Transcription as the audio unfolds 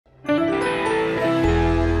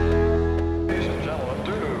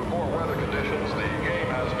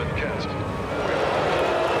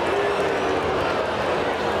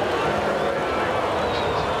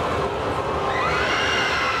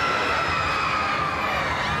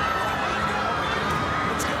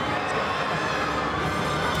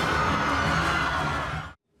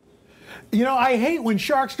You know, I hate when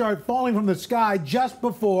sharks start falling from the sky just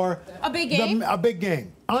before a big game. A big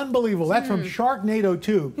game. Unbelievable. That's from Sharknado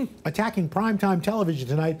 2, attacking primetime television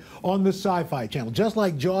tonight on the Sci-Fi Channel, just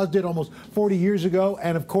like Jaws did almost 40 years ago.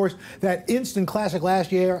 And of course, that instant classic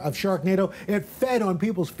last year of Sharknado, it fed on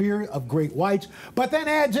people's fear of great whites, but then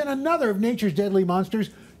adds in another of nature's deadly monsters,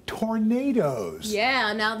 tornadoes.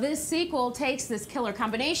 Yeah, now this sequel takes this killer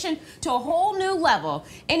combination to a whole new level.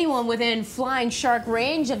 Anyone within flying shark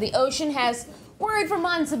range of the ocean has worried for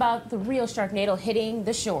months about the real Sharknado hitting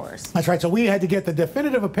the shores. That's right, so we had to get the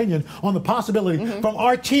definitive opinion on the possibility from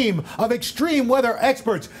our team of extreme weather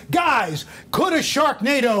experts. Guys, could a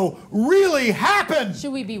Sharknado really happen?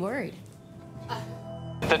 Should we be worried?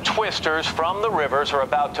 The twisters from the rivers are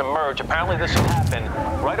about to merge. Apparently this will happen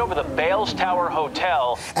right over the Bales Tower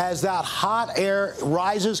Hotel. As that hot air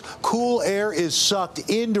rises, cool air is sucked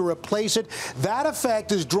in to replace it. That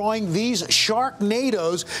effect is drawing these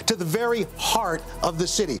Sharknadoes to the very heart of the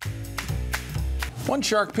city. One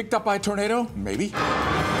shark picked up by a tornado? Maybe.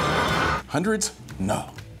 Hundreds? No.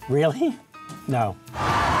 Really? No.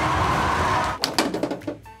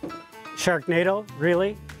 Sharknado?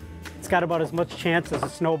 Really? It's got about as much chance as a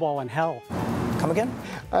snowball in hell. Come again?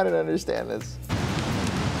 I don't understand this.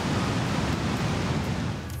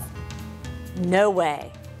 No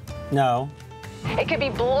way. No. It could be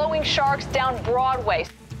blowing sharks down Broadway.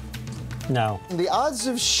 No. The odds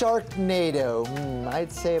of Sharknado,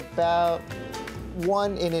 I'd say about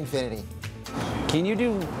 1 in infinity. Can you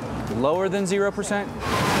do lower than 0%?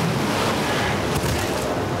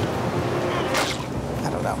 I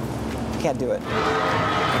don't know. Can't do it.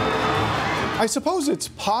 I suppose it's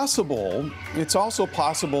possible. It's also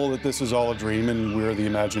possible that this is all a dream and we're the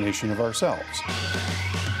imagination of ourselves.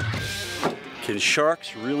 Can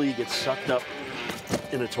sharks really get sucked up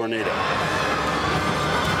in a tornado?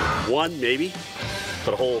 One, maybe,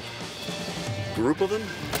 but a whole group of them?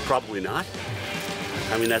 Probably not.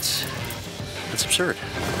 I mean, that's absurd.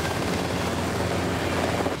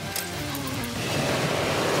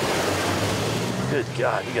 Good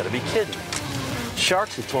God, you gotta be kidding.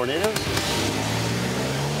 Sharks and tornadoes?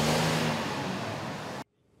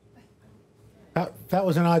 That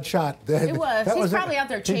was an odd shot. It was. He's probably out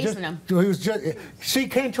there chasing them. He was just, see,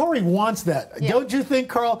 Cantori wants that. Yeah. Don't you think,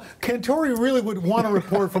 Carl? Cantori really would want a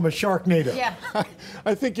report from a Sharknado. Yeah.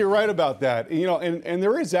 I think you're right about that. You know, and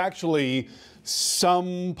there is actually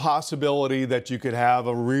some possibility that you could have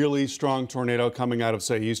a really strong tornado coming out of,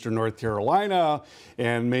 say, eastern North Carolina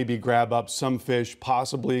and maybe grab up some fish,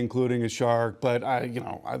 possibly including a shark. But, you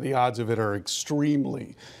know, the odds of it are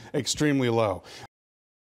extremely, extremely low.